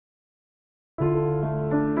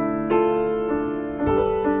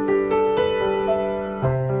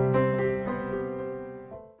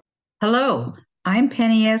Hello, I'm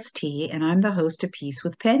Penny ST, and I'm the host of Peace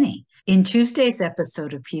with Penny. In Tuesday's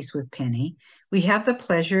episode of Peace with Penny, we have the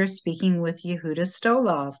pleasure of speaking with Yehuda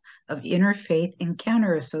Stolov of Interfaith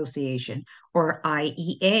Encounter Association, or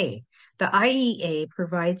IEA. The IEA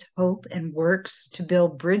provides hope and works to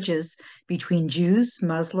build bridges between Jews,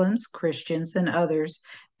 Muslims, Christians, and others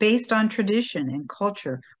based on tradition and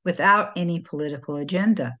culture without any political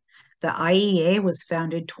agenda. The IEA was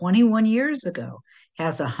founded 21 years ago,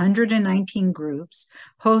 has 119 groups,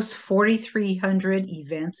 hosts 4,300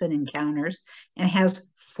 events and encounters, and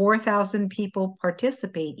has 4,000 people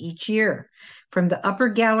participate each year. From the Upper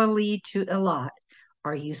Galilee to Eilat,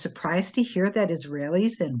 are you surprised to hear that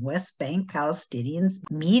Israelis and West Bank Palestinians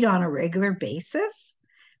meet on a regular basis?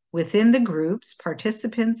 Within the groups,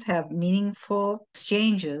 participants have meaningful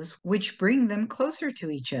exchanges which bring them closer to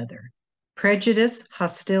each other. Prejudice,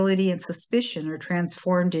 hostility, and suspicion are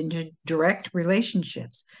transformed into direct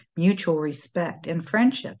relationships, mutual respect, and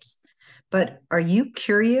friendships. But are you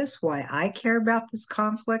curious why I care about this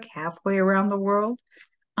conflict halfway around the world?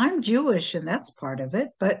 I'm Jewish, and that's part of it,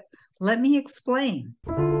 but let me explain.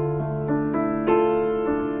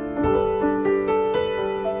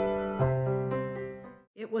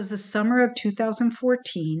 It was the summer of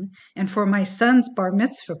 2014, and for my son's bar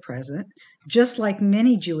mitzvah present, just like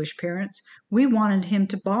many Jewish parents, we wanted him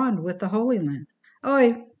to bond with the Holy Land.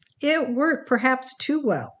 Oh, it worked perhaps too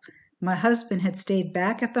well. My husband had stayed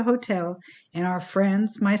back at the hotel, and our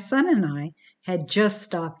friends, my son and I, had just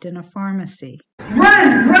stopped in a pharmacy.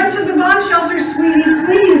 Run to the bomb shelter, sweetie,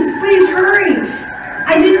 please hurry.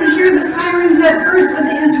 I didn't hear the sirens at first, but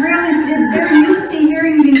the Israelis did. They're used to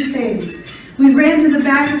hearing these things. We ran to the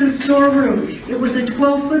back of the storeroom. It was a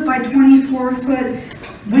 12-foot by 24-foot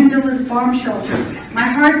windowless bomb shelter. My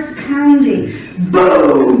heart's pounding.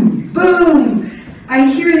 Boom! Boom! I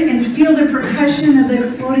hear it and feel the percussion of the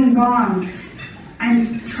exploding bombs.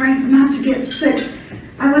 I'm trying not to get sick.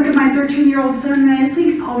 I look at my 13-year-old son and I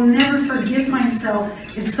think I'll never forgive myself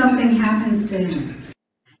if something happens to him.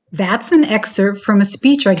 That's an excerpt from a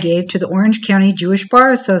speech I gave to the Orange County Jewish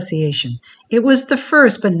Bar Association. It was the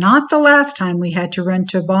first, but not the last time we had to run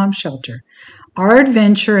to a bomb shelter. Our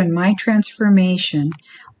adventure and my transformation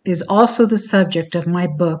is also the subject of my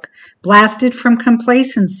book, Blasted from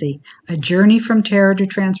Complacency, A Journey from Terror to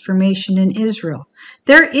Transformation in Israel.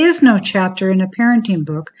 There is no chapter in a parenting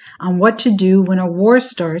book on what to do when a war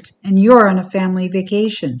starts and you're on a family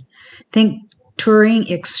vacation. Think touring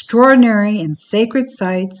extraordinary and sacred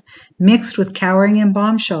sites mixed with cowering in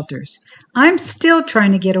bomb shelters. I'm still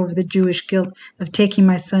trying to get over the Jewish guilt of taking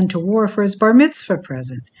my son to war for his bar mitzvah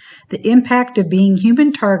present. The impact of being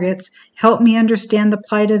human targets helped me understand the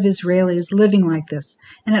plight of Israelis living like this,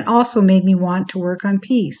 and it also made me want to work on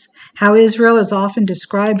peace. How Israel is often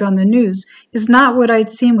described on the news is not what I'd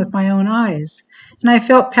seen with my own eyes. And I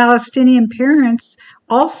felt Palestinian parents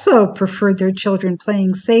also preferred their children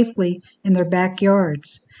playing safely in their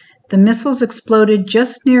backyards. The missiles exploded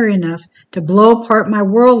just near enough to blow apart my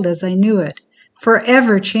world as I knew it,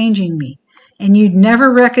 forever changing me. And you'd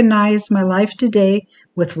never recognize my life today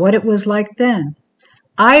with what it was like then.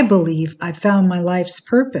 I believe I found my life's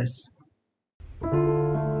purpose.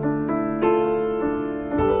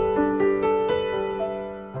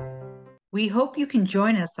 We hope you can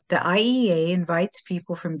join us. The IEA invites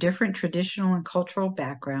people from different traditional and cultural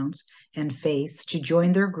backgrounds and faiths to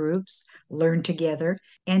join their groups, learn together,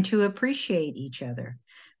 and to appreciate each other.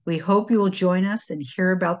 We hope you will join us and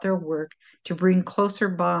hear about their work to bring closer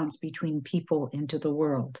bonds between people into the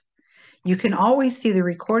world. You can always see the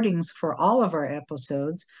recordings for all of our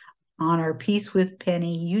episodes on our Peace with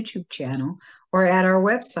Penny YouTube channel or at our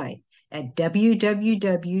website at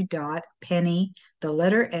www.penny.com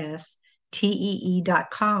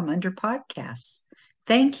under podcasts.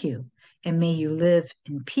 Thank you, and may you live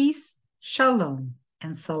in peace, shalom,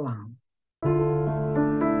 and salam.